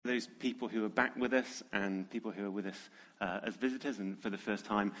those people who are back with us and people who are with us as visitors and for the first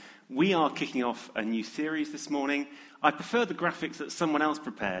time. We are kicking off a new series this morning. I prefer the graphics that someone else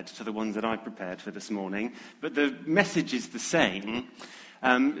prepared to the ones that I prepared for this morning, but the message is the same.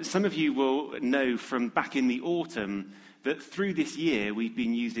 Some of you will know from back in the autumn that through this year we've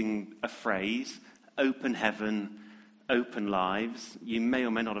been using a phrase, open heaven, open lives. You may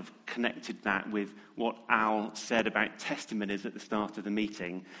or may not have connected that with what Al said about testimonies at the start of the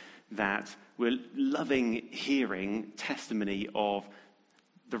meeting, that we're loving hearing testimony of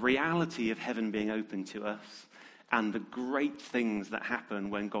the reality of heaven being open to us and the great things that happen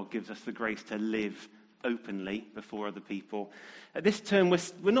when God gives us the grace to live openly before other people. At this term,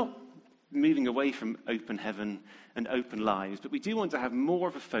 we're not moving away from open heaven and open lives, but we do want to have more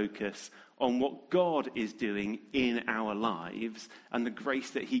of a focus on what God is doing in our lives and the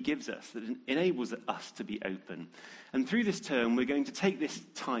grace that he gives us that enables us to be open. And through this term, we're going to take this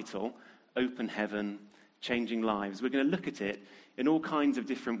title, Open Heaven, Changing Lives. We're going to look at it in all kinds of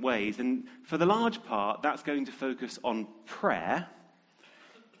different ways. And for the large part, that's going to focus on prayer,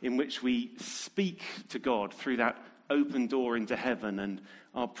 in which we speak to God through that open door into heaven, and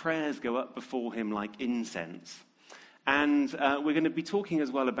our prayers go up before him like incense. And we're going to be talking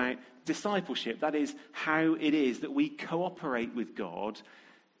as well about discipleship. That is how it is that we cooperate with God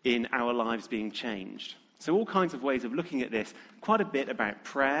in our lives being changed. So all kinds of ways of looking at this, quite a bit about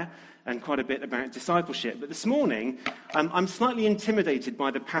prayer and quite a bit about discipleship. But this morning, I'm slightly intimidated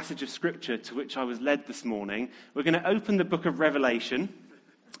by the passage of Scripture to which I was led this morning. We're going to open the book of Revelation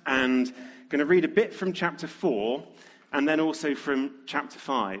and going to read a bit from chapter 4 and then also from chapter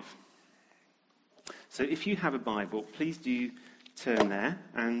 5. So if you have a Bible, please do turn there,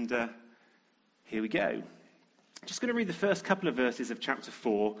 and here we go. Just going to read the first couple of verses of chapter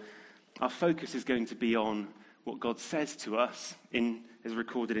 4. Our focus is going to be on what God says to us as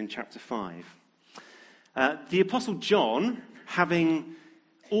recorded in chapter 5. The Apostle John, having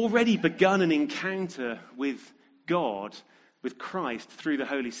already begun an encounter with God, with Christ through the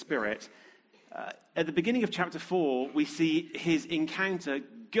Holy Spirit, at the beginning of chapter 4, we see his encounter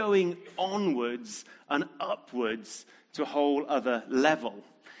going onwards and upwards to a whole other level.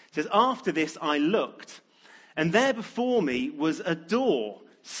 It says, "After this I looked, and there before me was a door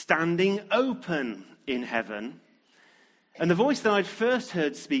standing open in heaven. And the voice that I'd first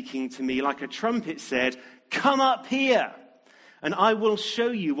heard speaking to me like a trumpet said, 'Come up here, and I will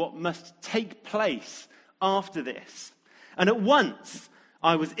show you what must take place after this.' And at once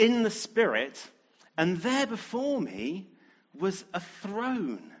I was in the Spirit, and there before me was a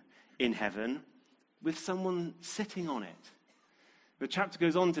throne in heaven with someone sitting on it." The chapter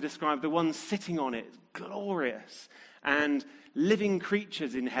goes on to describe the one sitting on it, glorious, and living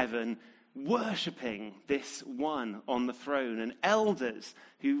creatures in heaven worshipping this one on the throne, and elders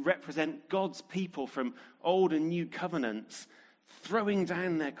who represent God's people from old and new covenants throwing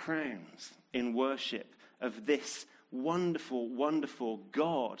down their crowns in worship of this wonderful, wonderful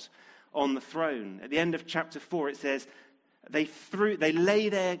God on the throne. At the end of chapter 4, it says, they lay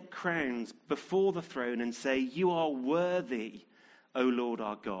their crowns before the throne and say, "You are worthy, O Lord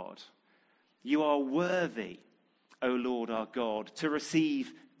our God. You are worthy, O Lord our God, to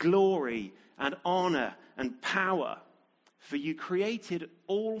receive glory and honor and power. For you created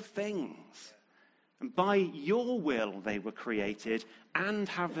all things, and by your will they were created and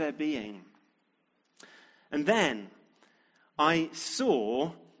have their being." And then I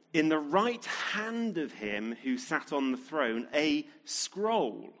saw in the right hand of him who sat on the throne a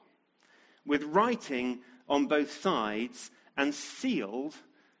scroll with writing on both sides and sealed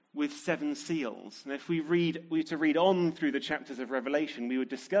with 7 seals. And if we were to read on through the chapters of Revelation, we would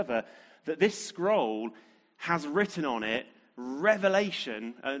discover that this scroll has written on it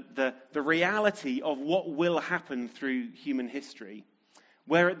revelation, the reality of what will happen through human history.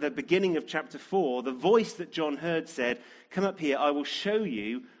 Where at the beginning of chapter 4, the voice that John heard said, "Come up here, I will show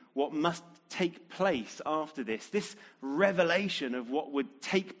you what must take place after this." This revelation of what would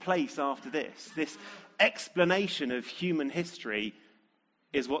take place after this explanation of human history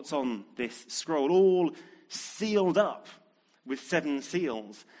is what's on this scroll, all sealed up with 7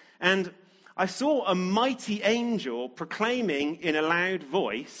 seals. And I saw a mighty angel proclaiming in a loud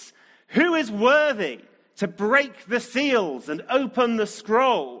voice, "Who is worthy to break the seals and open the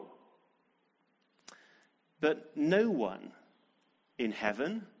scroll?" But no one in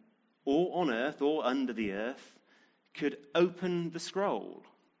heaven or on earth or under the earth could open the scroll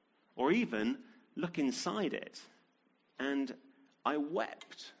or even look inside it. And I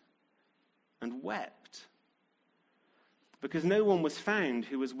wept and wept because no one was found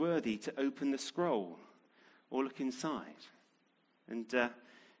who was worthy to open the scroll or look inside. And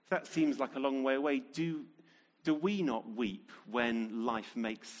if that seems like a long way away, do we not weep when life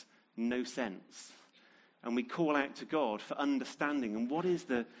makes no sense? And we call out to God for understanding. And what is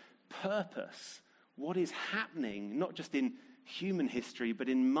the purpose? What is happening, not just in human history, but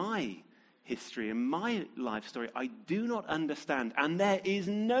in my history, in my life story? I do not understand. And there is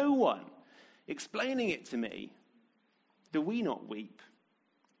no one explaining it to me. Do we not weep?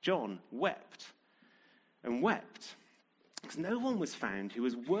 John wept and wept because no one was found who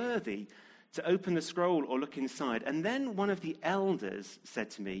was worthy to open the scroll or look inside. And then one of the elders said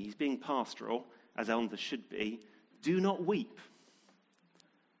to me, he's being pastoral, as elders should be, do not weep.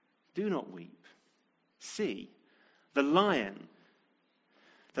 Do not weep. See, the lion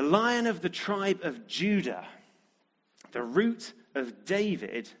of the tribe of Judah, the root of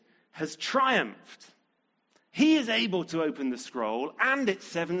David, has triumphed. He is able to open the scroll and its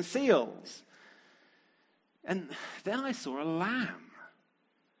 7 seals. And then I saw a lamb,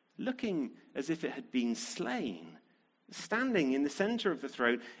 looking as if it had been slain, standing in the center of the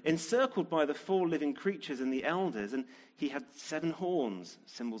throne, encircled by the 4 living creatures and the elders. And he had 7 horns,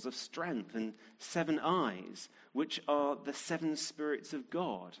 symbols of strength, and 7 eyes, which are the 7 spirits of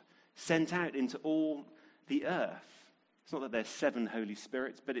God, sent out into all the earth. It's not that there's 7 Holy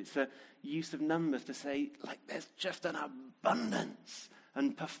Spirits, but it's a use of numbers to say, like, there's just an abundance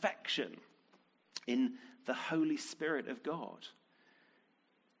and perfection in the Holy Spirit of God.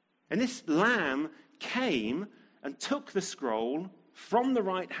 And this lamb came and took the scroll from the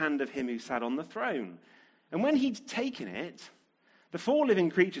right hand of him who sat on the throne. And when he'd taken it, the 4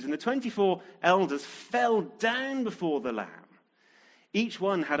 living creatures and the 24 elders fell down before the lamb. Each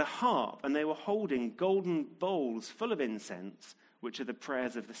one had a harp, and they were holding golden bowls full of incense, which are the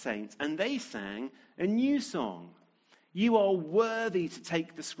prayers of the saints. And they sang a new song. You are worthy to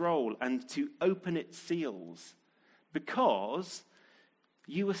take the scroll and to open its seals, because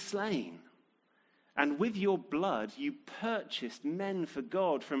you were slain. And with your blood you purchased men for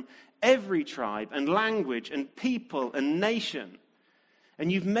God from every tribe and language and people and nation.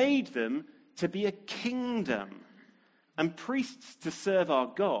 And you've made them to be a kingdom and priests to serve our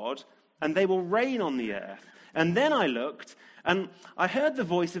God, and they will reign on the earth. And then I looked, and I heard the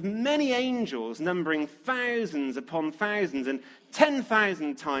voice of many angels, numbering thousands upon thousands, and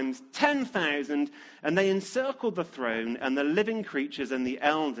 10,000 times 10,000, and they encircled the throne and the living creatures and the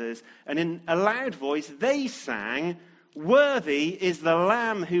elders, and in a loud voice they sang, "Worthy is the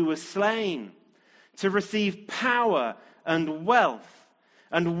Lamb who was slain, to receive power and wealth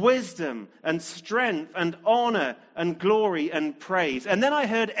and wisdom and strength and honor and glory and praise." And then I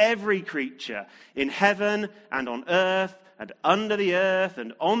heard every creature in heaven and on earth and under the earth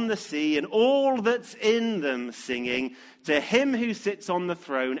and on the sea and all that's in them singing, "To him who sits on the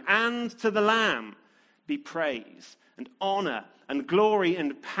throne and to the Lamb be praise and honor and glory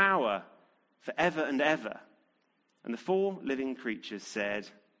and power forever and ever." And the 4 living creatures said,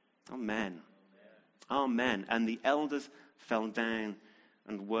 "Amen. Amen." And the elders fell down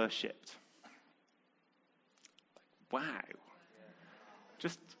and worshipped. Wow.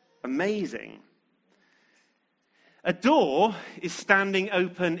 Just amazing. A door is standing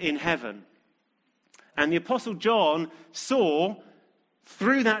open in heaven. And the Apostle John saw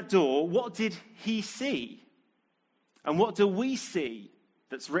through that door, what did he see? And what do we see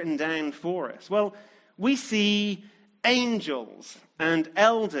that's written down for us? Well, we see angels and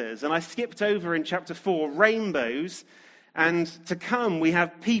elders. And I skipped over in chapter 4, rainbows. And to come, we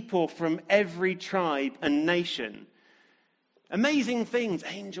have people from every tribe and nation. Amazing things,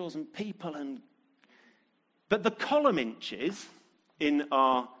 angels and people. But the column inches in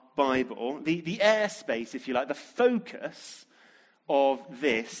our Bible, the airspace, if you like, the focus of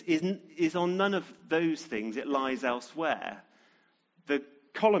this is on none of those things. It lies elsewhere. The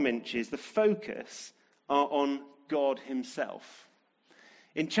column inches, the focus, are on God himself.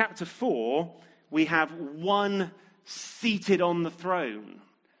 In chapter 4, we have one seated on the throne.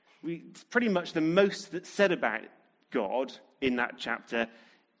 It's pretty much the most that's said about God in that chapter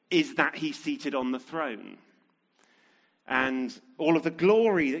is that he's seated on the throne. And all of the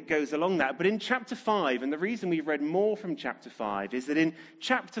glory that goes along that. But in chapter 5, and the reason we read more from chapter 5 is that in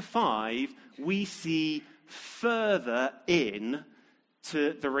chapter 5, we see further in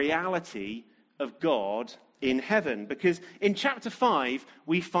to the reality of God in heaven. Because in chapter 5,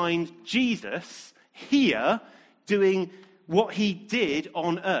 we find Jesus here doing what he did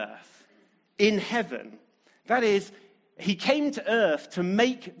on earth, in heaven. That is, he came to earth to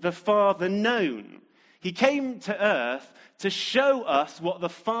make the Father known. He came to earth to show us what the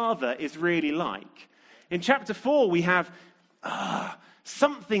Father is really like. In chapter 4, we have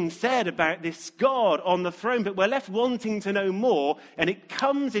something said about this God on the throne, but we're left wanting to know more, and it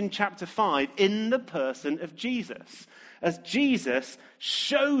comes in chapter 5 in the person of Jesus, as Jesus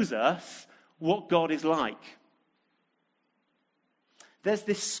shows us what God is like. There's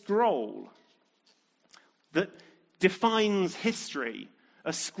this scroll that defines history,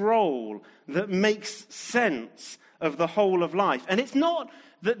 a scroll that makes sense of the whole of life. And it's not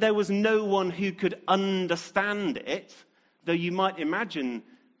that there was no one who could understand it, though you might imagine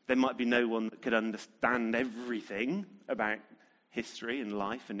there might be no one that could understand everything about history and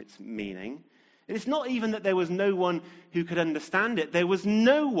life and its meaning. It's not even that there was no one who could understand it. There was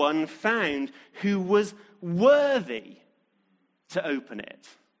no one found who was worthy to open it.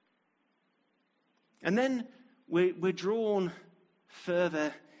 And then we're drawn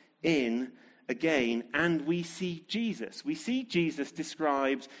further in again, and we see Jesus. We see Jesus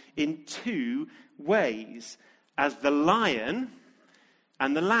described in two ways, as the lion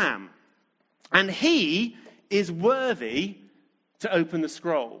and the lamb. And he is worthy to open the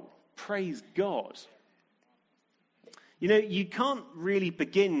scroll. Praise God. You know, you can't really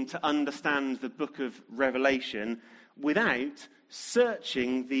begin to understand the book of Revelation without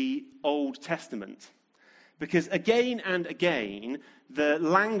searching the Old Testament. Because again and again, the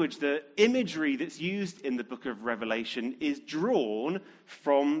language, the imagery that's used in the book of Revelation is drawn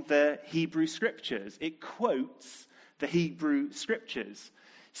from the Hebrew Scriptures. It quotes the Hebrew Scriptures.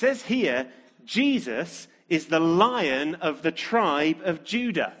 It says here, Jesus is the Lion of the tribe of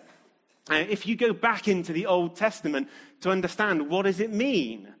Judah. If you go back into the Old Testament to understand, what does it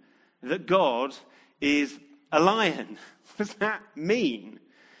mean that God is a lion? What does that mean?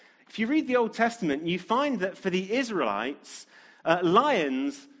 If you read the Old Testament, you find that for the Israelites,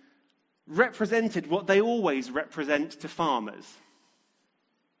 lions represented what they always represent to farmers: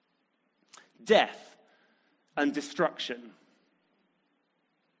 death and destruction.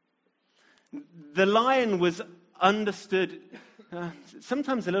 The lion was understood,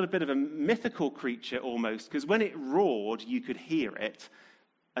 sometimes a little bit of a mythical creature almost, because when it roared, you could hear it,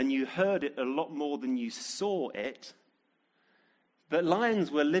 and you heard it a lot more than you saw it. But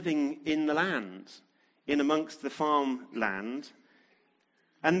lions were living in the land, in amongst the farmland,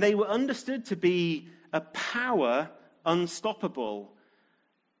 and they were understood to be a power unstoppable,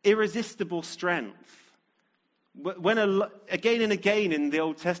 irresistible strength. When again and again in the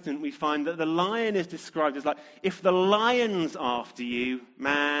Old Testament we find that the lion is described as like, if the lion's after you,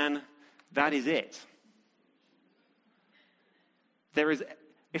 man, that is it.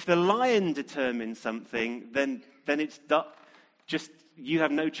 If the lion determines something, then it's just, you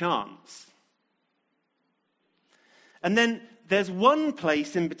have no chance. And then there's one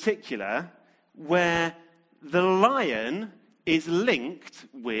place in particular where the lion is linked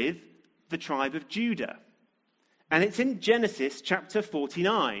with the tribe of Judah. And it's in Genesis chapter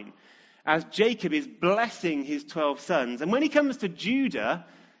 49, as Jacob is blessing his 12 sons. And when he comes to Judah,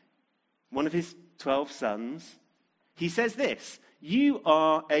 one of his 12 sons, he says this: "You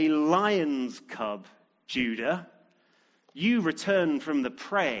are a lion's cub, Judah. You return from the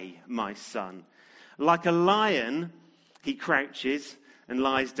prey, my son. Like a lion, he crouches and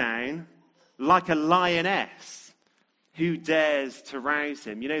lies down. Like a lioness, who dares to rouse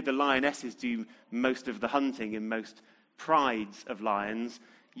him?" You know, the lionesses do most of the hunting in most prides of lions.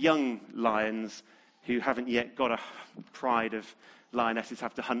 Young lions who haven't yet got a pride of lionesses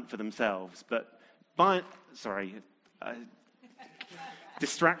have to hunt for themselves. But,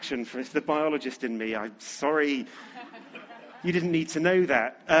 distraction for the biologist in me. I'm sorry. You didn't need to know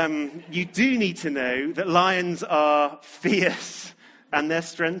that. You do need to know that lions are fierce and their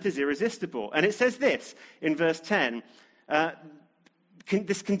strength is irresistible. And it says this in verse 10,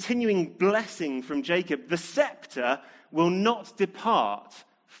 this continuing blessing from Jacob: "The scepter will not depart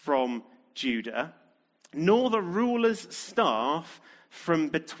from Judah, nor the ruler's staff from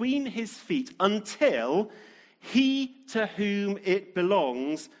between his feet, until he to whom it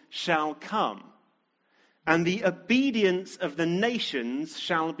belongs shall come, and the obedience of the nations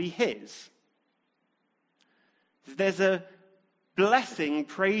shall be his." There's a blessing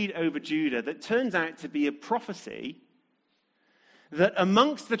prayed over Judah that turns out to be a prophecy that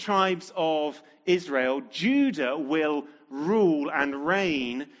amongst the tribes of Israel, Judah will rule and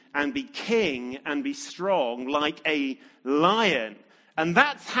reign and be king and be strong like a lion. And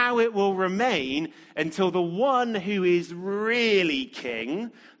that's how it will remain until the one who is really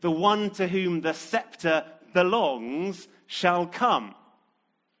king, the one to whom the scepter belongs, shall come.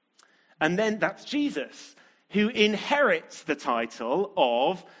 And then that's Jesus, who inherits the title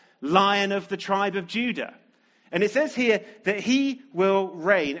of Lion of the tribe of Judah. And it says here that he will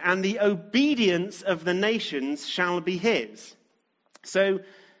reign, and the obedience of the nations shall be his. So,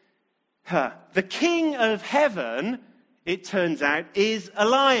 the king of heaven, it turns out, is a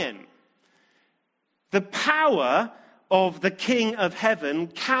lion. The power of the king of heaven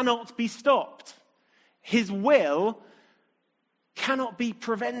cannot be stopped. His will cannot be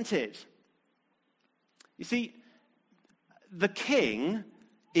prevented. You see, the king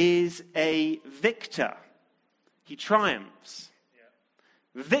is a victor. He triumphs.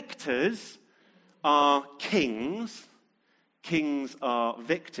 Yeah. Victors are kings. Kings are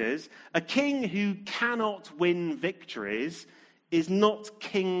victors. A king who cannot win victories is not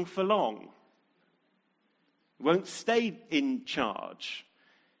king for long. He won't stay in charge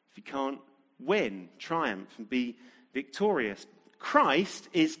if he can't win, triumph, and be victorious. Christ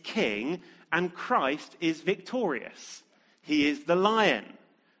is king, and Christ is victorious. He is the lion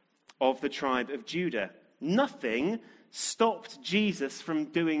of the tribe of Judah. Nothing stopped Jesus from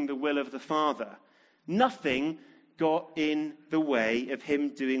doing the will of the Father. Nothing got in the way of him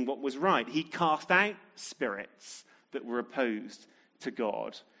doing what was right. He cast out spirits that were opposed to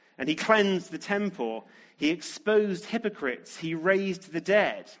God, and he cleansed the temple. He exposed hypocrites. He raised the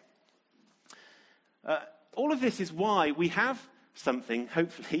dead. All of this is why we have something,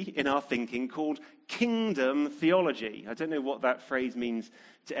 hopefully, in our thinking called kingdom theology. I don't know what that phrase means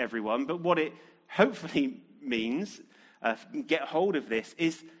to everyone, but what it hopefully means, get hold of this,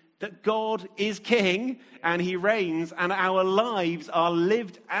 is that God is king and he reigns, and our lives are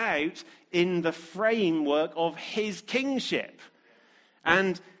lived out in the framework of his kingship.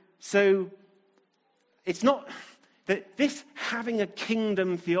 And so it's not that this having a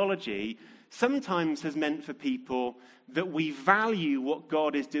kingdom theology sometimes has meant for people that we value what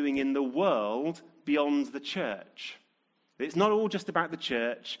God is doing in the world beyond the church. It's not all just about the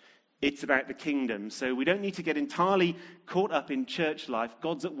church. It's about the kingdom. So we don't need to get entirely caught up in church life.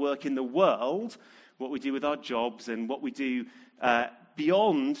 God's at work in the world. What we do with our jobs and what we do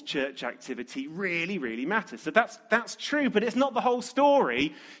beyond church activity really, really matters. So that's true, but it's not the whole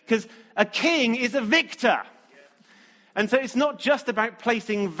story, because a king is a victor. And so it's not just about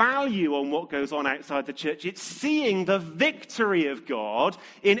placing value on what goes on outside the church. It's seeing the victory of God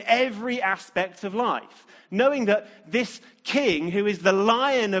in every aspect of life. Knowing that this king, who is the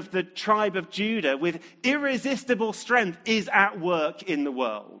lion of the tribe of Judah with irresistible strength, is at work in the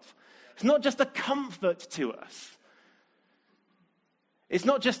world. It's not just a comfort to us. It's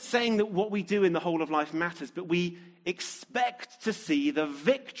not just saying that what we do in the whole of life matters, but we expect to see the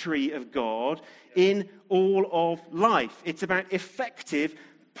victory of God in all of life. It's about effective,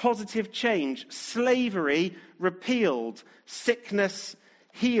 positive change. Slavery repealed, sickness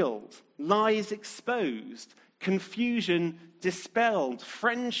healed, lies exposed, confusion dispelled,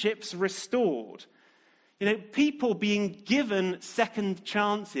 friendships restored. You know, people being given second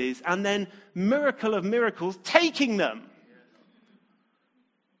chances and then, miracle of miracles, taking them.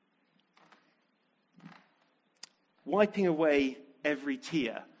 Wiping away every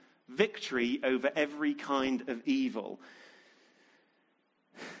tear. Victory over every kind of evil.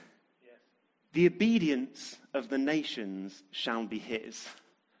 The obedience of the nations shall be his.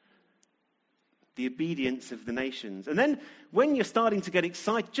 The obedience of the nations. And then when you're starting to get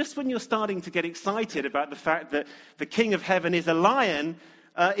excited, just when you're starting to get excited about the fact that the King of Heaven is a lion,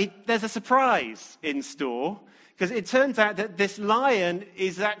 there's a surprise in store, because it turns out that this lion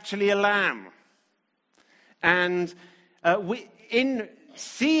is actually a lamb. And in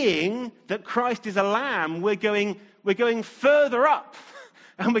seeing that Christ is a lamb, we're going further up,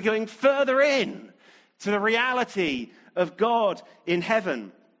 and we're going further in to the reality of God in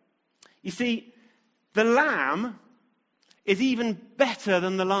heaven. You see, the lamb is even better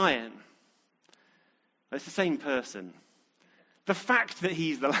than the lion. It's the same person. The fact that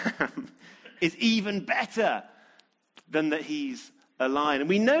he's the lamb is even better than that he's a lion. And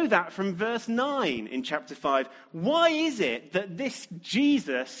we know that from verse 9 in chapter 5. Why is it that this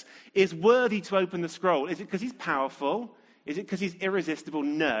Jesus is worthy to open the scroll? Is it because he's powerful? Is it because he's irresistible?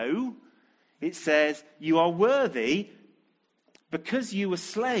 No. It says, you are worthy because you were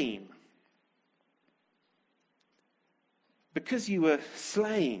slain. Because you were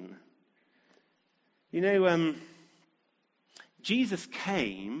slain. You know, Jesus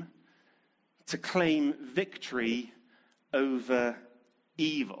came to claim victory over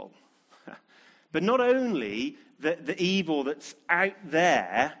evil. But not only the evil that's out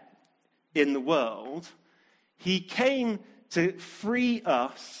there in the world, he came to free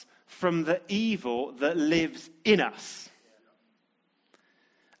us from the evil that lives in us.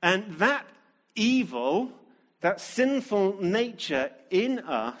 And that evil, that sinful nature in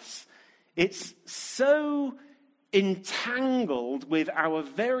us, it's so entangled with our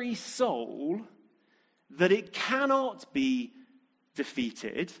very soul that it cannot be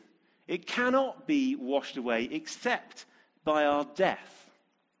defeated. It cannot be washed away except by our death.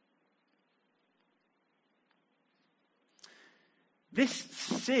 This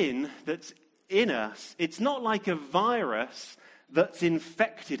sin that's in us, it's not like a virus that's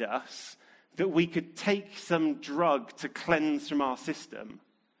infected us that we could take some drug to cleanse from our system.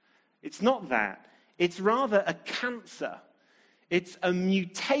 It's not that. It's rather a cancer. It's a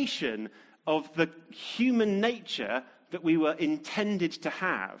mutation of the human nature that we were intended to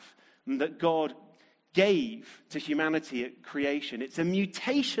have and that God gave to humanity at creation. It's a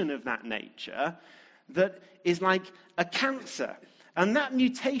mutation of that nature that is like a cancer. And that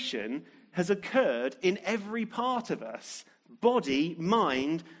mutation has occurred in every part of us, body,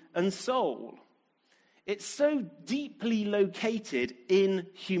 mind, and soul. It's so deeply located in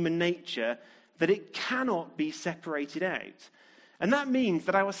human nature that it cannot be separated out. And that means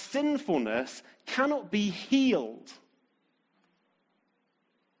that our sinfulness cannot be healed.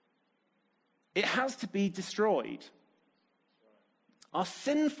 It has to be destroyed. Our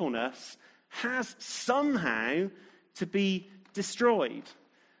sinfulness has somehow to be destroyed.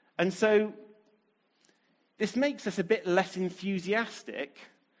 And so this makes us a bit less enthusiastic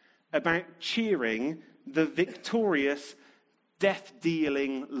about cheering the victorious,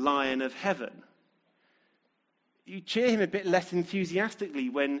 death-dealing Lion of Heaven. You cheer him a bit less enthusiastically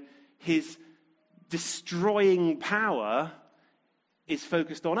when his destroying power is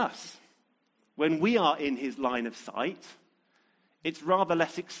focused on us. When we are in his line of sight, it's rather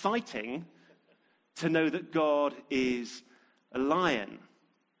less exciting to know that God is a lion.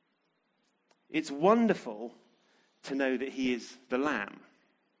 It's wonderful to know that he is the Lamb.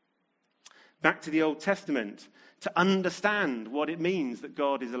 Back to the Old Testament, to understand what it means that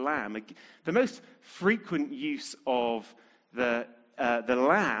God is a lamb. The most frequent use of the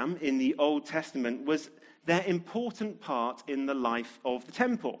lamb in the Old Testament was their important part in the life of the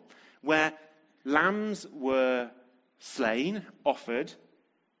temple, where lambs were slain, offered,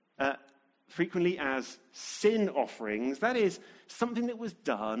 frequently as sin offerings. That is something that was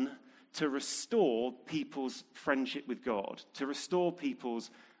done to restore people's friendship with God, to restore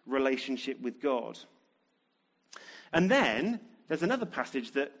people's relationship with God. And then there's another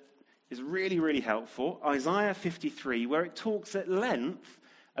passage that is really, really helpful, Isaiah 53, where it talks at length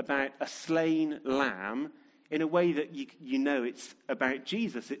about a slain lamb in a way that you know it's about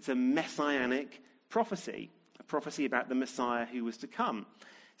Jesus. It's a messianic prophecy, a prophecy about the Messiah who was to come.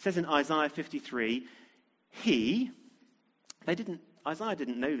 It says in Isaiah 53, Isaiah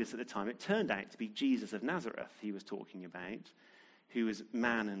didn't know this at the time. It turned out to be Jesus of Nazareth he was talking about, who was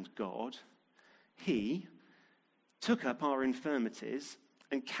man and God. He took up our infirmities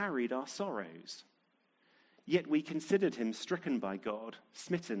and carried our sorrows. Yet we considered him stricken by God,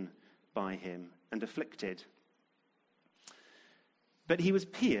 smitten by him, and afflicted. But he was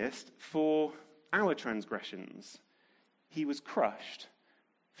pierced for our transgressions. He was crushed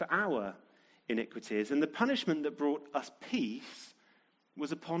for our iniquities. And the punishment that brought us peace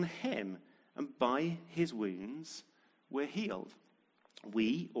was upon him, and by his wounds we're healed.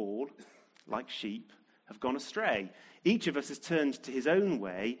 We all, like sheep, have gone astray. Each of us has turned to his own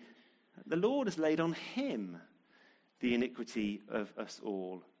way. The Lord has laid on him the iniquity of us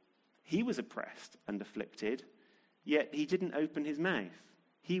all. He was oppressed and afflicted, yet he didn't open his mouth.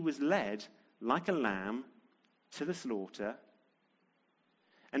 He was led like a lamb to the slaughter.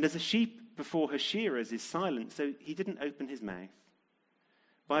 And as a sheep before her shearers is silent, so he didn't open his mouth.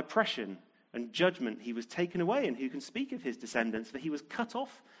 By oppression and judgment he was taken away, and who can speak of his descendants? For he was cut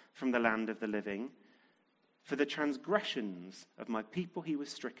off from the land of the living. For the transgressions of my people he was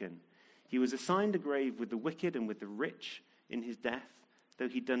stricken. He was assigned a grave with the wicked and with the rich in his death, though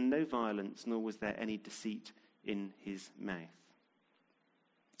he'd done no violence, nor was there any deceit in his mouth.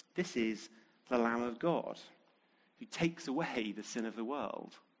 This is the Lamb of God, who takes away the sin of the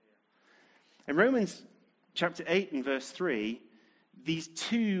world. In Romans chapter 8 and verse 3, these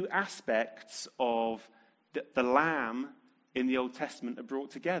two aspects of the lamb in the Old Testament are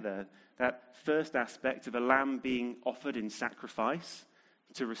brought together. That first aspect of a lamb being offered in sacrifice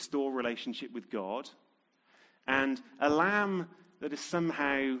to restore relationship with God, and a lamb that has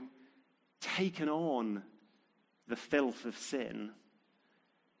somehow taken on the filth of sin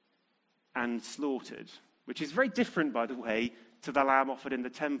and slaughtered, which is very different, by the way, to the lamb offered in the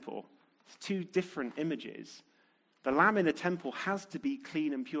temple. It's two different images. The lamb in the temple has to be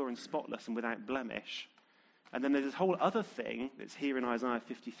clean and pure and spotless and without blemish. And then there's this whole other thing that's here in Isaiah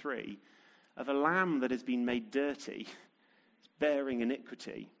 53 of a lamb that has been made dirty, bearing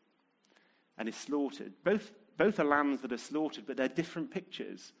iniquity, and is slaughtered. Both are lambs that are slaughtered, but they're different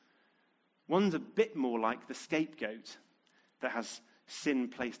pictures. One's a bit more like the scapegoat, that has sin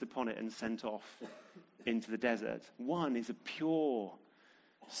placed upon it and sent off into the desert. One is a pure,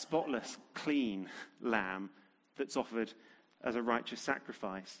 spotless, clean lamb that's offered as a righteous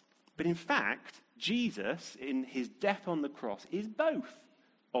sacrifice. But in fact, Jesus, in his death on the cross, is both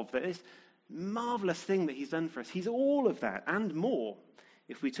of this marvelous thing that he's done for us. He's all of that and more,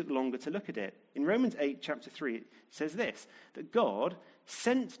 if we took longer to look at it. In Romans 8, chapter 3, it says this, that God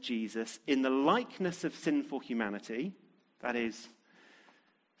sent Jesus in the likeness of sinful humanity, that is,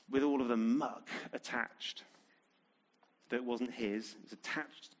 with all of the muck attached that wasn't his, it was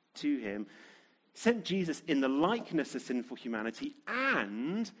attached to him, sent Jesus in the likeness of sinful humanity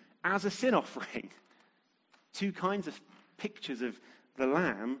and as a sin offering. Two kinds of pictures of the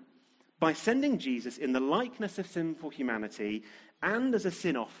Lamb. By sending Jesus in the likeness of sinful humanity and as a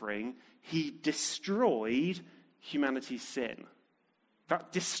sin offering, he destroyed humanity's sin.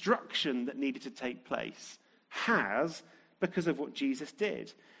 That destruction that needed to take place has, because of what Jesus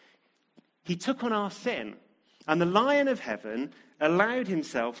did. He took on our sin, and the Lion of Heaven allowed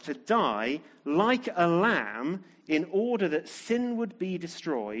himself to die like a lamb in order that sin would be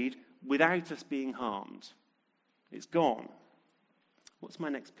destroyed without us being harmed. It's gone. What's my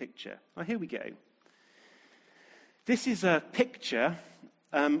next picture? Oh, here we go. This is a picture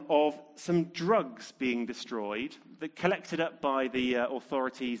of some drugs being destroyed, that collected up by the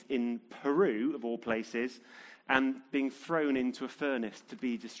authorities in Peru, of all places, and being thrown into a furnace to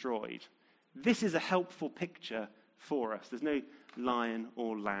be destroyed. This is a helpful picture for us. There's no lion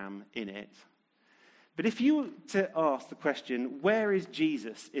or lamb in it. But if you were to ask the question, where is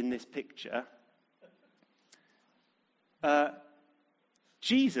Jesus in this picture?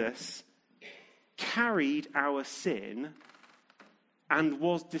 Jesus carried our sin and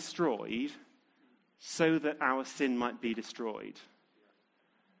was destroyed so that our sin might be destroyed.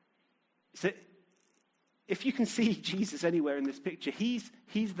 So if you can see Jesus anywhere in this picture, he's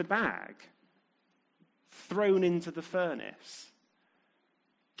the bag thrown into the furnace,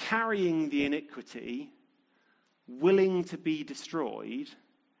 carrying the iniquity, willing to be destroyed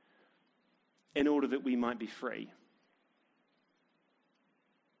in order that we might be free.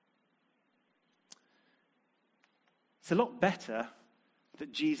 It's a lot better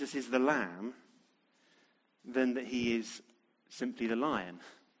that Jesus is the lamb than that he is simply the lion.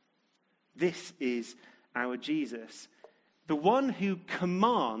 This is our Jesus, the one who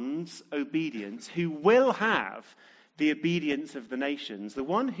commands obedience, who will have the obedience of the nations. The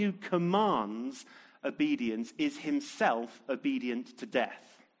one who commands obedience is himself obedient to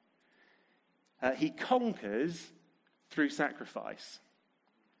death. He conquers through sacrifice.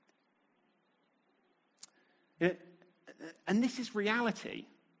 And this is reality.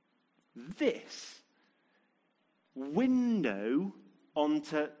 This window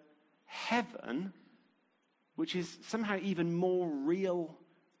onto heaven, which is somehow even more real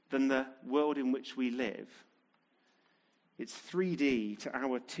than the world in which we live. It's 3D to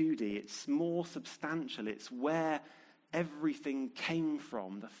our 2D. It's more substantial. It's where everything came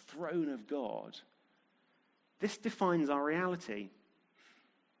from, the throne of God. This defines our reality.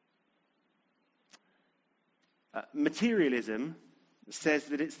 Materialism says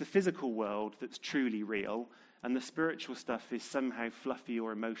that it's the physical world that's truly real, and the spiritual stuff is somehow fluffy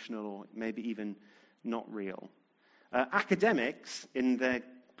or emotional or maybe even not real. Academics, in their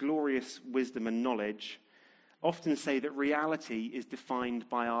glorious wisdom and knowledge, often say that reality is defined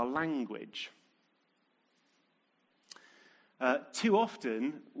by our language. Too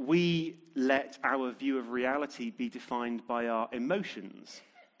often, we let our view of reality be defined by our emotions.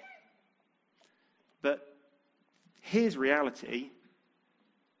 But here's reality.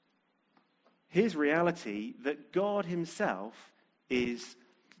 Here's reality that God himself is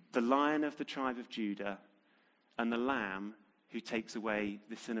the Lion of the tribe of Judah and the Lamb who takes away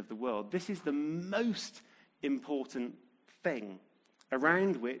the sin of the world. This is the most important thing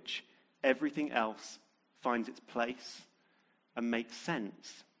around which everything else finds its place and makes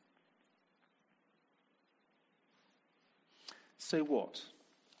sense. So what?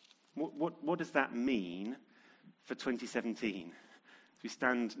 What does that mean for 2017? As we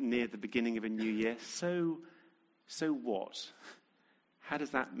stand near the beginning of a new year, so what? How does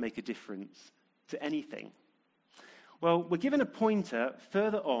that make a difference to anything? Well, we're given a pointer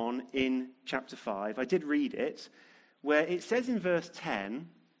further on in chapter 5. I did read it, where it says in verse 10,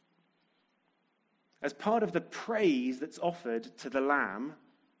 as part of the praise that's offered to the Lamb,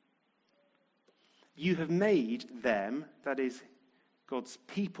 you have made them, that is, God's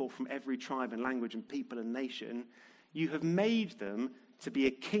people from every tribe and language and people and nation, you have made them to be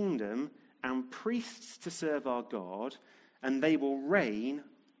a kingdom and priests to serve our God, and they will reign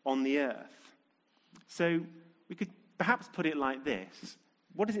on the earth. So we could perhaps put it like this.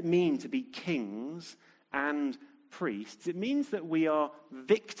 What does it mean to be kings and priests? It means that we are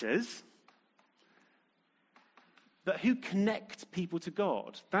victors, but who connect people to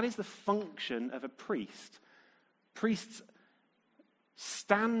God. That is the function of a priest. Priests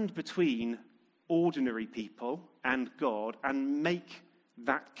stand between ordinary people and God and make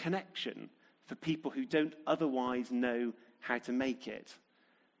that connection for people who don't otherwise know how to make it.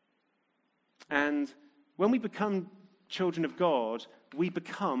 And when we become children of God, we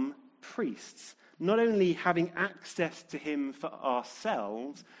become priests, not only having access to him for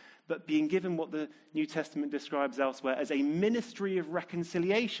ourselves, but being given what the New Testament describes elsewhere as a ministry of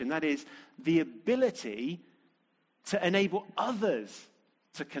reconciliation. That is, the ability to enable others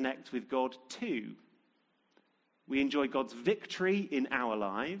to connect with God too. We enjoy God's victory in our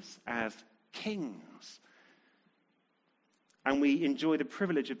lives as kings. And we enjoy the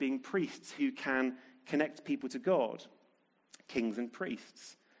privilege of being priests who can connect people to God. Kings and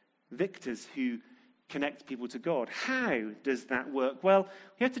priests. Victors who connect people to God. How does that work? Well,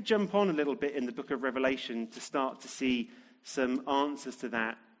 we have to jump on a little bit in the book of Revelation to start to see some answers to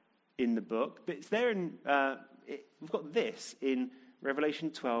that in the book. But it's there in, we've got this in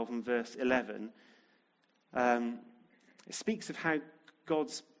Revelation 12 and verse 11. It speaks of how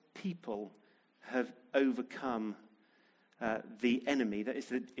God's people have overcome the enemy. That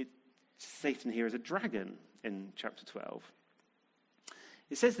is, Satan here is a dragon in chapter 12.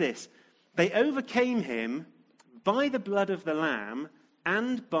 It says this, they overcame him by the blood of the Lamb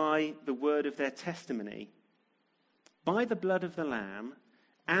and by the word of their testimony. By the blood of the Lamb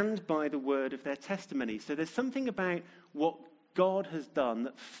and by the word of their testimony. So there's something about what God has done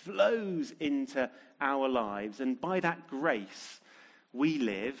that flows into our lives, and by that grace we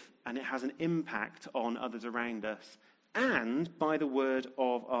live, and it has an impact on others around us, and by the word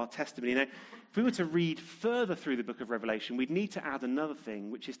of our testimony. Now, if we were to read further through the book of Revelation, we'd need to add another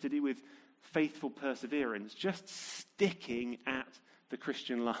thing, which is to do with faithful perseverance, just sticking at the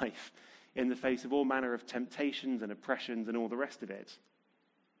Christian life in the face of all manner of temptations and oppressions and all the rest of it.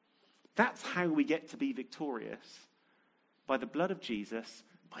 That's how we get to be victorious, by the blood of Jesus,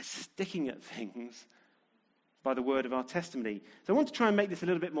 by sticking at things, by the word of our testimony. So I want to try and make this a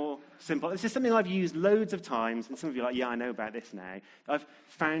little bit more simple. This is something I've used loads of times, and some of you are like, yeah, I know about this now. I've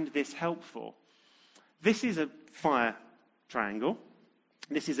found this helpful. This is a fire triangle.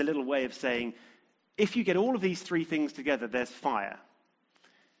 This is a little way of saying, if you get all of these three things together, there's fire.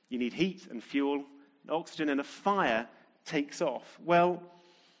 You need heat and fuel and oxygen, and a fire takes off. Well,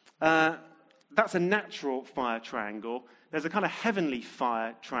 that's a natural fire triangle. There's a kind of heavenly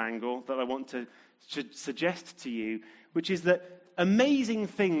fire triangle that I want to suggest to you, which is that amazing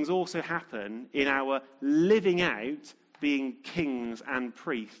things also happen in our living out being kings and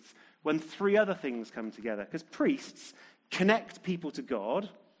priests when three other things come together. Because priests connect people to God,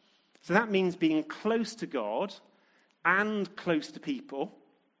 so that means being close to God and close to people.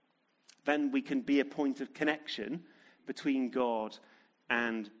 Then we can be a point of connection between God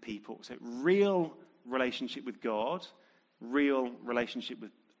and people. So real relationship with God, real relationship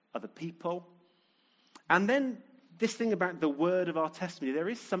with other people. And then this thing about the word of our testimony. There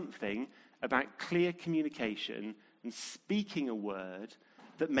is something about clear communication and speaking a word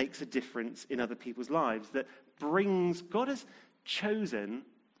that makes a difference in other people's lives, that brings, God has chosen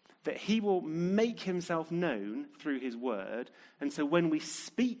that he will make himself known through his word. And so when we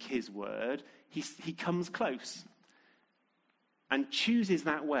speak his word, he comes close and chooses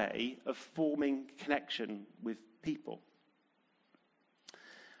that way of forming connection with people.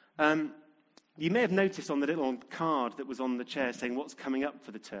 You may have noticed on the little card that was on the chair saying what's coming up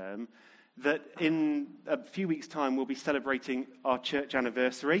for the term, that in a few weeks' time we'll be celebrating our church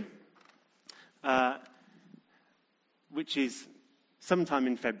anniversary, which is sometime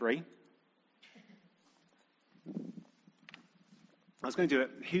in February. I was going to do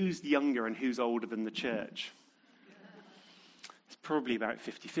it, who's younger and who's older than the church? It's probably about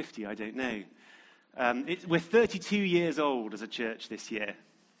 50-50, I don't know. We're 32 years old as a church this year.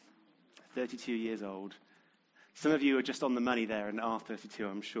 32 years old. Some of you are just on the money there and are 32,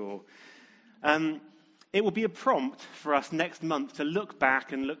 I'm sure. It will be a prompt for us next month to look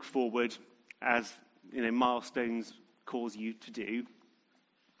back and look forward, as milestones cause you to do.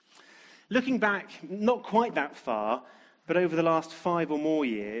 Looking back, not quite that far, but over the last 5 or more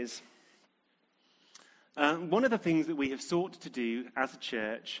years, one of the things that we have sought to do as a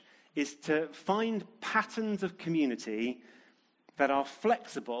church is to find patterns of community that are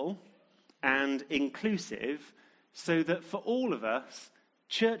flexible and inclusive, so that for all of us,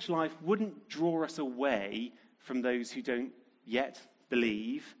 church life wouldn't draw us away from those who don't yet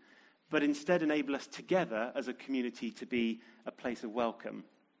believe, but instead enable us together as a community to be a place of welcome.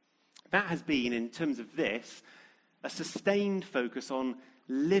 That has been, in terms of this, a sustained focus on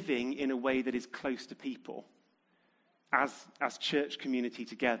living in a way that is close to people as church community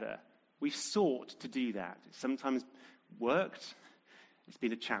together. We've sought to do that. It's sometimes worked. It's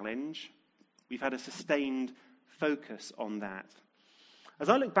been a challenge. We've had a sustained focus on that. As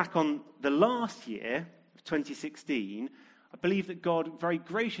I look back on the last year, 2016, I believe that God very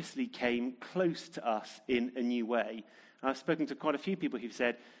graciously came close to us in a new way. And I've spoken to quite a few people who've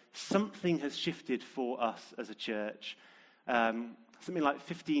said, something has shifted for us as a church. Something like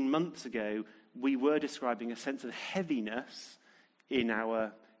 15 months ago, we were describing a sense of heaviness in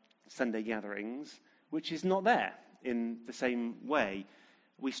our Sunday gatherings, which is not there in the same way.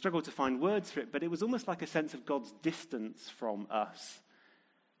 We struggled to find words for it, but it was almost like a sense of God's distance from us.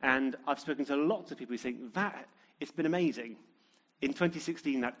 And I've spoken to lots of people who say that it's been amazing. In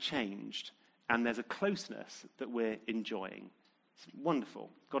 2016, that changed, and there's a closeness that we're enjoying. It's wonderful.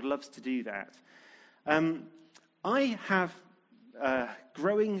 God loves to do that. I have a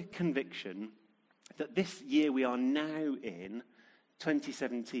growing conviction that this year we are now in,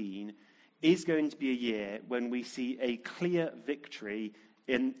 2017, is going to be a year when we see a clear victory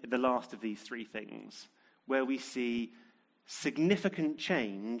in the last of these three things, where we see significant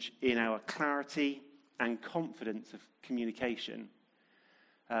change in our clarity and confidence of communication.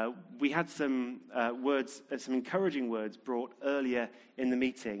 We had some some encouraging words brought earlier in the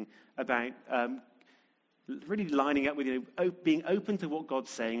meeting about really lining up with being open to what God's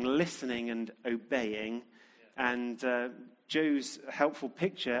saying, listening and obeying. And Joe's helpful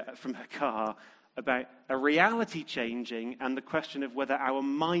picture from her car about a reality changing and the question of whether our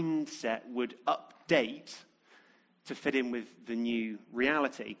mindset would update to fit in with the new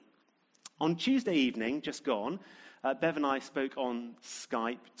reality. On Tuesday evening, just gone, Bev and I spoke on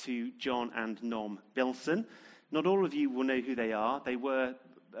Skype to John and Nom Bilson. Not all of you will know who they are. They were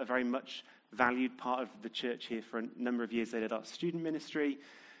a very much valued part of the church here for a number of years. They led our student ministry.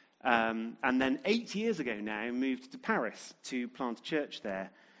 And then 8 years ago now, moved to Paris to plant a church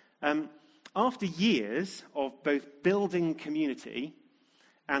there. After years of both building community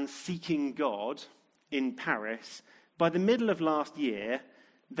and seeking God in Paris, by the middle of last year,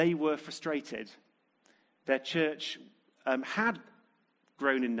 they were frustrated. Their church had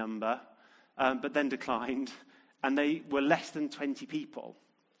grown in number, but then declined, and they were less than 20 people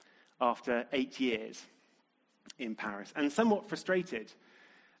after 8 years in Paris, and somewhat frustrated,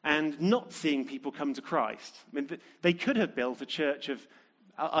 and not seeing people come to Christ. I mean, they could have built a church of,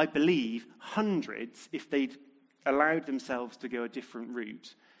 I believe, hundreds if they'd allowed themselves to go a different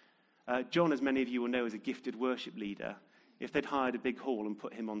route. John, as many of you will know, is a gifted worship leader. If they'd hired a big hall and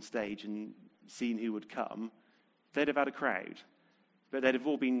put him on stage and seen who would come, they'd have had a crowd. But they'd have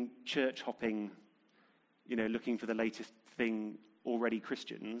all been church hopping, looking for the latest thing, already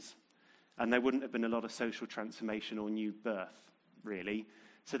Christians. And there wouldn't have been a lot of social transformation or new birth, really.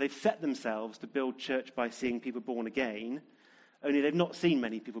 So they've set themselves to build church by seeing people born again, only they've not seen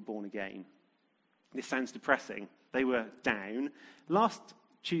many people born again. This sounds depressing. They were down. Last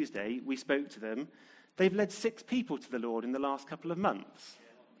Tuesday, we spoke to them. They've led 6 people to the Lord in the last couple of months.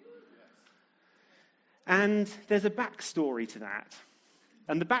 And there's a backstory to that.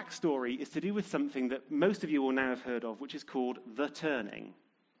 And the backstory is to do with something that most of you will now have heard of, which is called The Turning.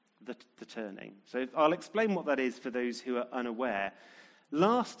 The Turning. So I'll explain what that is for those who are unaware.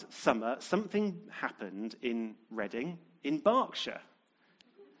 Last summer, something happened in Reading, in Berkshire,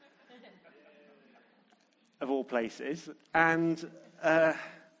 of all places. And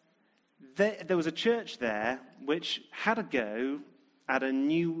there was a church there which had a go at a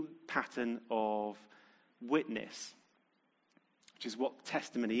new pattern of witness, which is what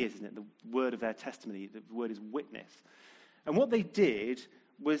testimony is, isn't it? The word of their testimony, the word is witness. And what they did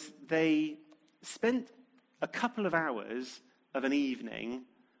was they spent a couple of hours of an evening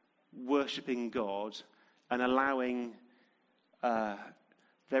worshipping God and allowing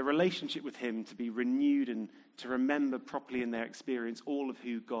their relationship with him to be renewed and to remember properly in their experience all of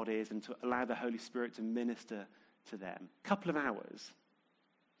who God is and to allow the Holy Spirit to minister to them. A couple of hours.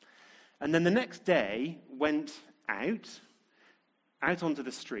 And then the next day went out onto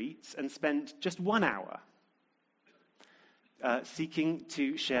the streets and spent just 1 hour seeking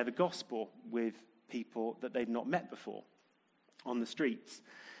to share the gospel with people that they'd not met before on the streets.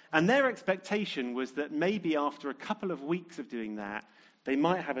 And their expectation was that maybe after a couple of weeks of doing that, they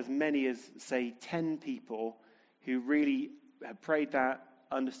might have as many as, say, 10 people who really had prayed that,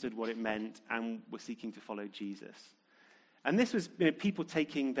 understood what it meant, and were seeking to follow Jesus. And this was people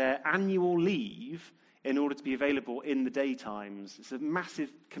taking their annual leave in order to be available in the daytimes. It's a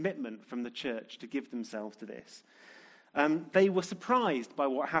massive commitment from the church to give themselves to this. They were surprised by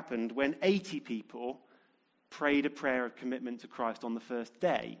what happened when 80 people prayed a prayer of commitment to Christ on the first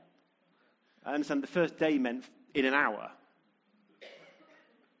day. I understand the first day meant in an hour.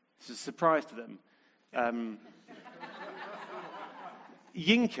 It's a surprise to them.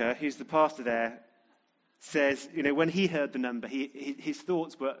 Yinka, who's the pastor there, says, when he heard the number, his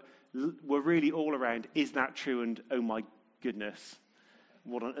thoughts were really all around, is that true? And oh my goodness,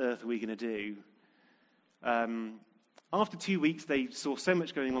 what on earth are we going to do? After 2 weeks, they saw so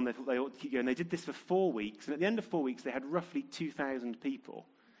much going on, they thought they ought to keep going. They did this for 4 weeks, and at the end of 4 weeks, they had roughly 2,000 people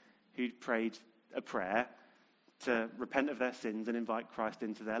who'd prayed a prayer to repent of their sins and invite Christ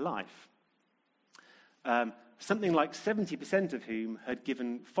into their life. Something like 70% of whom had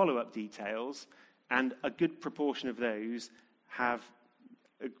given follow-up details, and a good proportion of those have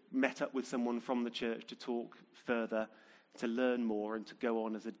met up with someone from the church to talk further, to learn more, and to go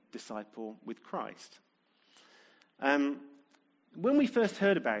on as a disciple with Christ. When we first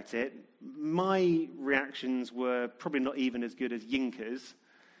heard about it, my reactions were probably not even as good as Yinka's.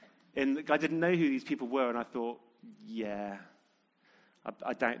 I didn't know who these people were, and I thought, yeah,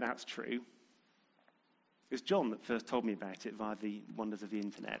 I doubt that's true. It was John that first told me about it via the wonders of the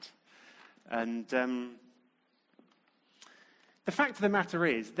internet. And the fact of the matter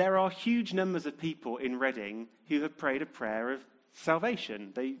is, there are huge numbers of people in Reading who have prayed a prayer of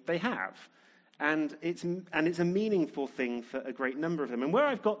salvation. They have. And it's a meaningful thing for a great number of them. And where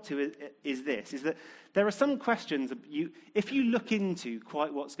I've got to is that there are some questions that if you look into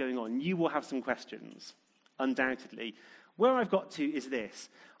quite what's going on, you will have some questions, undoubtedly. Where I've got to is this: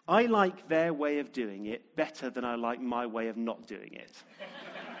 I like their way of doing it better than I like my way of not doing it.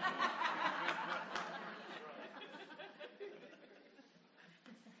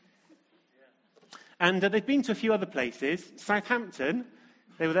 And they've been to a few other places. Southampton,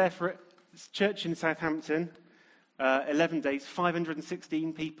 they were there for a church in Southampton, 11 days,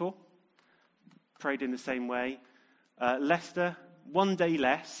 516 people prayed in the same way. Leicester, 1 day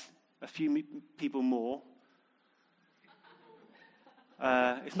less, a few people more.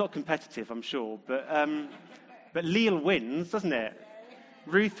 It's not competitive, I'm sure, but Lille wins, doesn't it?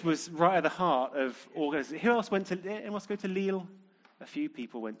 Ruth was right at the heart of organising. Who else went to? Anyone else go to Lille? A few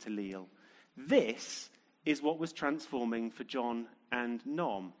people went to Lille. This is what was transforming for John and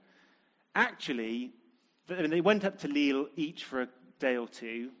Nom. Actually, they went up to Lille each for a day or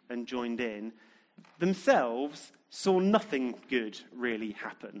two and joined in. Themselves saw nothing good really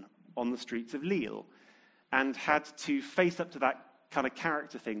happen on the streets of Lille and had to face up to that kind of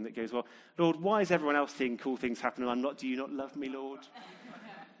character thing that goes, well, Lord, why is everyone else seeing cool things happen and I'm not? Do you not love me, Lord?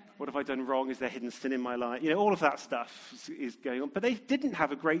 What have I done wrong? Is there hidden sin in my life? All of that stuff is going on. But they didn't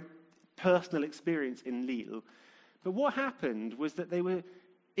have a great personal experience in Lille. But what happened was that they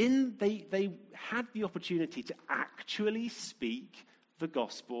had the opportunity to actually speak the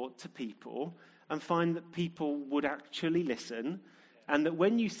gospel to people and find that people would actually listen, and that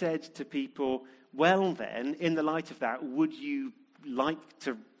when you said to people, well then, in the light of that, would you like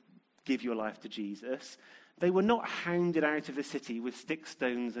to give your life to Jesus? They were not hounded out of the city with stick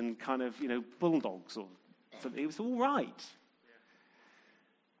stones and kind of, bulldogs or something. It was all right.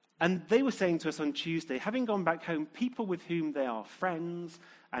 And they were saying to us on Tuesday, having gone back home, people with whom they are friends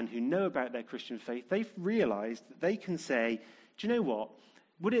and who know about their Christian faith, they've realized that they can say, do you know what?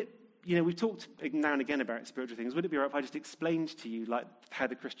 Would it, we've talked now and again about spiritual things. Would it be all right if I just explained to you how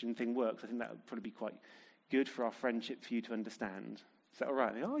the Christian thing works? I think that would probably be quite good for our friendship for you to understand. Is that all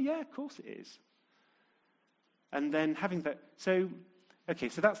right? Oh, yeah, of course it is. And then having that, so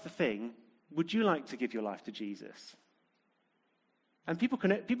that's the thing. Would you like to give your life to Jesus? And people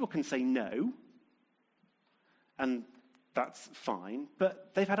can say no, and that's fine,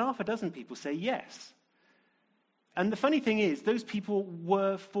 but they've had half a dozen people say yes. And the funny thing is, those people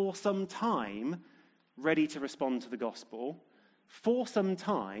were for some time ready to respond to the gospel, for some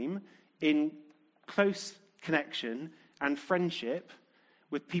time in close connection and friendship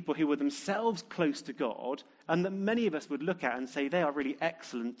with people who were themselves close to God, and that many of us would look at and say they are really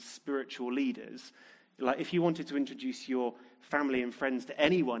excellent spiritual leaders. Like if you wanted to introduce your family and friends to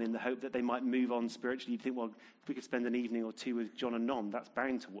anyone in the hope that they might move on spiritually, you'd think, well, if we could spend an evening or two with John and Nom, that's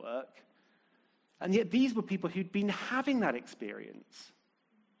bound to work. And yet these were people who'd been having that experience.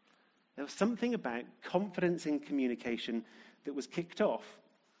 There was something about confidence in communication that was kicked off.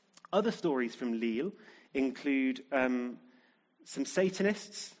 Other stories from Lille include some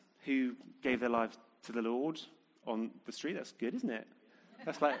Satanists who gave their lives to the Lord on the street. That's good, isn't it?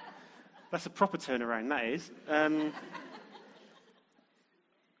 That's a proper turnaround, that is.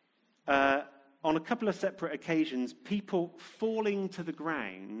 On on a couple of separate occasions, people falling to the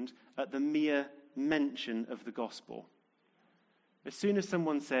ground at the mere mention of the gospel. As soon as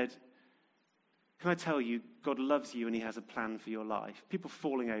someone said, "Can I tell you, God loves you and he has a plan for your life," people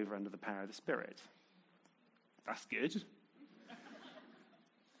falling over under the power of the Spirit. That's good.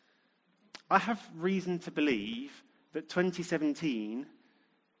 I have reason to believe that 2017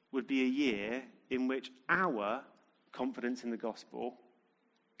 would be a year in which our confidence in the gospel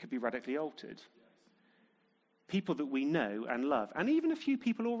could be radically altered. People that we know and love, and even a few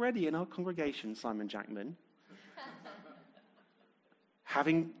people already in our congregation, Simon Jackman,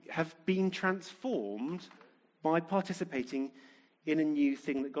 have been transformed by participating in a new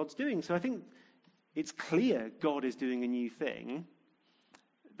thing that God's doing. So I think it's clear God is doing a new thing.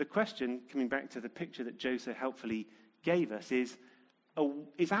 The question, coming back to the picture that Joe so helpfully gave us, is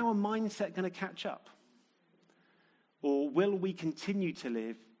our mindset going to catch up? Or will we continue to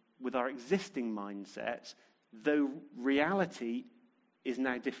live with our existing mindset, though reality is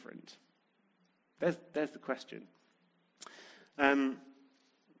now different? There's the question.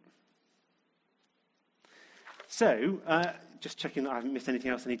 Just checking that I haven't missed anything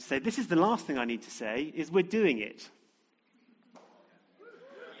else I need to say. This is the last thing I need to say, is we're doing it.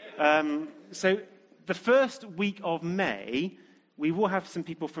 So the first week of May, we will have some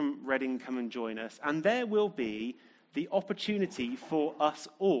people from Reading come and join us, and there will be the opportunity for us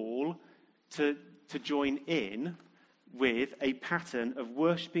all to join in with a pattern of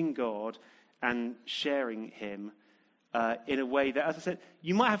worshipping God and sharing him in a way that, as I said,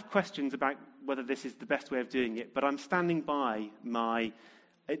 you might have questions about whether this is the best way of doing it, but I'm standing by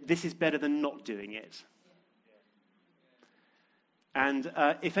this is better than not doing it. And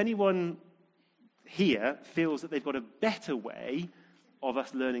if anyone here feels that they've got a better way of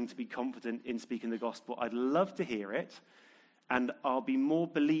us learning to be confident in speaking the gospel, I'd love to hear it, and I'll be more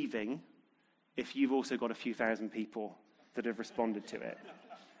believing if you've also got a few thousand people that have responded to it.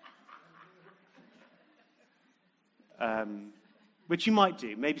 Which you might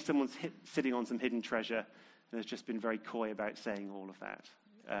do. Maybe someone's sitting on some hidden treasure and has just been very coy about saying all of that.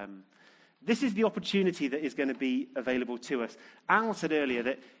 This is the opportunity that is going to be available to us. Al said earlier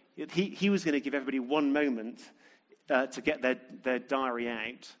that he was going to give everybody one moment to get their diary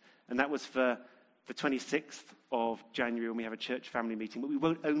out, and that was for the 26th of January when we have a church family meeting. But we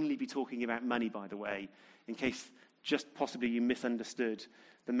won't only be talking about money, by the way, in case just possibly you misunderstood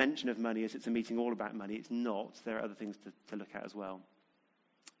the mention of money as it's a meeting all about money. It's not. There are other things to look at as well.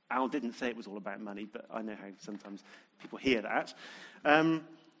 Al didn't say it was all about money, but I know how sometimes people hear that.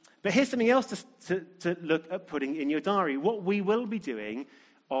 But here's something else to look at putting in your diary. What we will be doing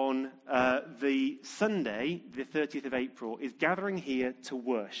on the Sunday, the 30th of April, is gathering here to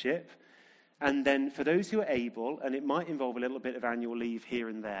worship. And then for those who are able, and it might involve a little bit of annual leave here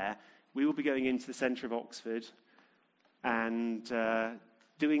and there, we will be going into the centre of Oxford and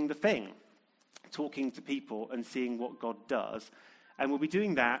doing the thing, talking to people and seeing what God does. And we'll be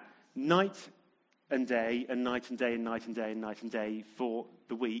doing that night and day and night and day and night and day and night and day for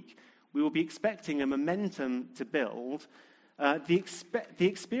the week. We will be expecting a momentum to build. The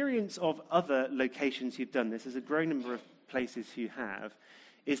experience of other locations who've done this, there's a growing number of places who have,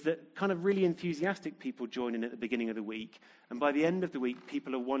 is that kind of really enthusiastic people join in at the beginning of the week, and by the end of the week,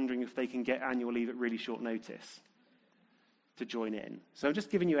 people are wondering if they can get annual leave at really short notice to join in. So I'm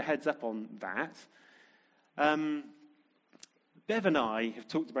just giving you a heads up on that. Bev and I have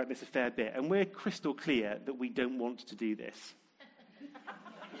talked about this a fair bit, and we're crystal clear that we don't want to do this.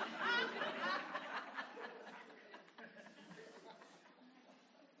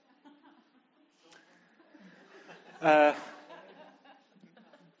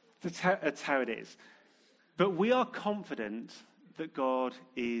 That's how it is. But we are confident that God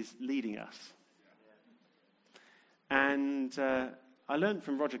is leading us. And I learned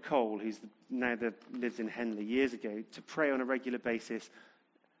from Roger Cole, who's lives in Henley, years ago, to pray on a regular basis,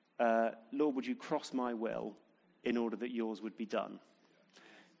 Lord, would you cross my will in order that yours would be done?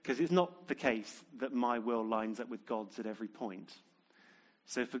 Because it's not the case that my will lines up with God's at every point.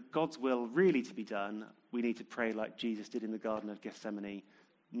 So for God's will really to be done, we need to pray like Jesus did in the Garden of Gethsemane,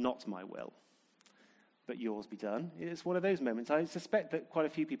 not my will, but yours be done. It's one of those moments. I suspect that quite a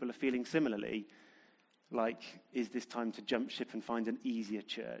few people are feeling similarly, like, is this time to jump ship and find an easier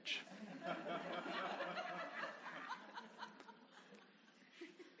church?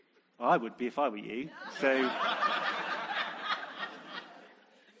 I would be if I were you. So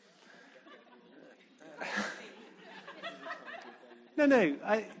No.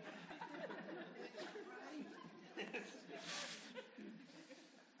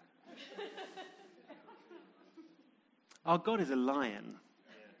 Our God is a lion.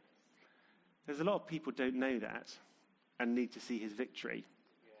 There's a lot of people don't know that and need to see his victory.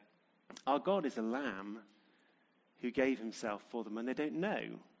 Our God is a lamb who gave himself for them, and they don't know.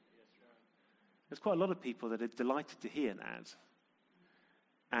 There's quite a lot of people that are delighted to hear that,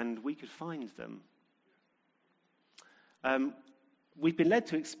 and we could find them. We've been led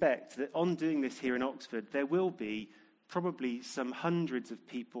to expect that on doing this here in Oxford, there will be probably some hundreds of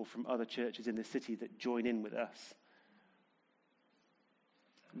people from other churches in the city that join in with us,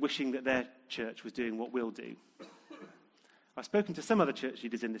 wishing that their church was doing what we'll do. I've spoken to some other church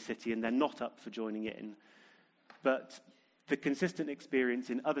leaders in the city, and they're not up for joining in. But the consistent experience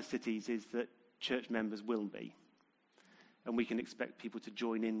in other cities is that church members will be. And we can expect people to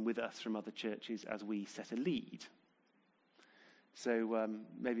join in with us from other churches as we set a lead. So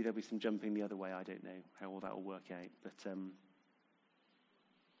maybe there'll be some jumping the other way. I don't know how all that will work out. But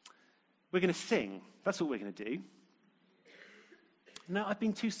we're going to sing. That's what we're going to do. No, I've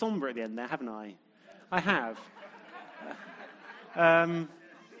been too somber at the end there, haven't I? I have.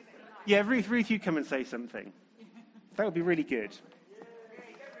 Yeah, Ruth, you come and say something. That would be really good.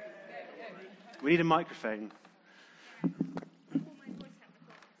 We need a microphone.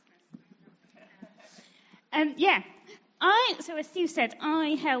 Yeah. So as Steve said,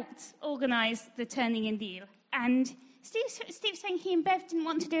 I helped organise the Turning In deal. And Steve saying he and Bev didn't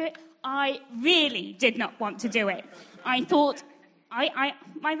want to do it. I really did not want to do it. I thought, my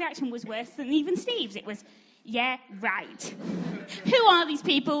reaction was worse than even Steve's. It was, yeah, right. Who are these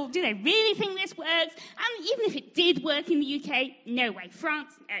people? Do they really think this works? And even if it did work in the UK, no way.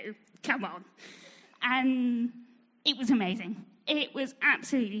 France, no, come on. And it was amazing. It was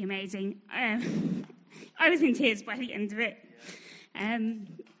absolutely amazing. I was in tears by the end of it.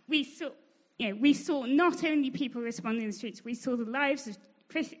 We saw not only people responding in the streets, we saw the lives of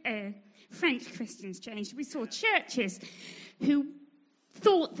French Christians changed. We saw churches who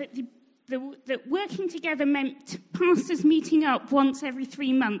thought that that working together meant pastors meeting up once every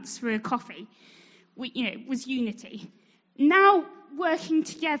 3 months for a coffee, was unity. Now working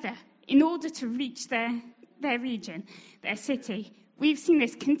together in order to reach their region, their city. We've seen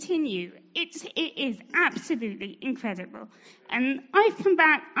this continue. It is absolutely incredible. And I've come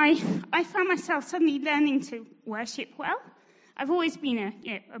back, I found myself suddenly learning to worship well. I've always been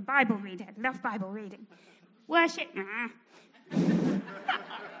a Bible reader. I love Bible reading. Worship, nah.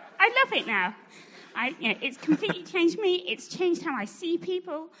 I love it now. It's completely changed me. It's changed how I see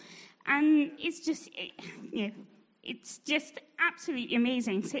people. And it's just absolutely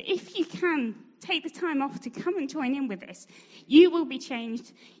amazing. So if you can take the time off to come and join in with this, you will be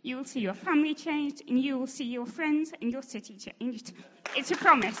changed. You will see your family changed, and you will see your friends and your city changed. It's a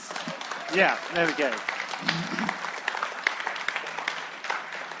promise. Yeah, there we go.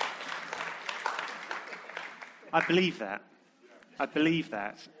 I believe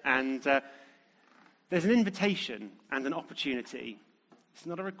that. And there's an invitation and an opportunity. It's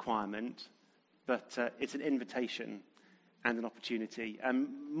not a requirement, but it's an invitation and an opportunity.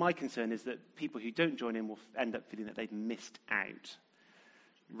 My concern is that people who don't join in will end up feeling that they've missed out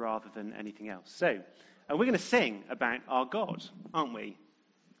rather than anything else. So, we're going to sing about our God, aren't we?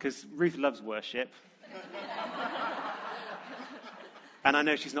 Because Ruth loves worship. And I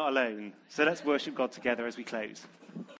know she's not alone. So let's worship God together as we close.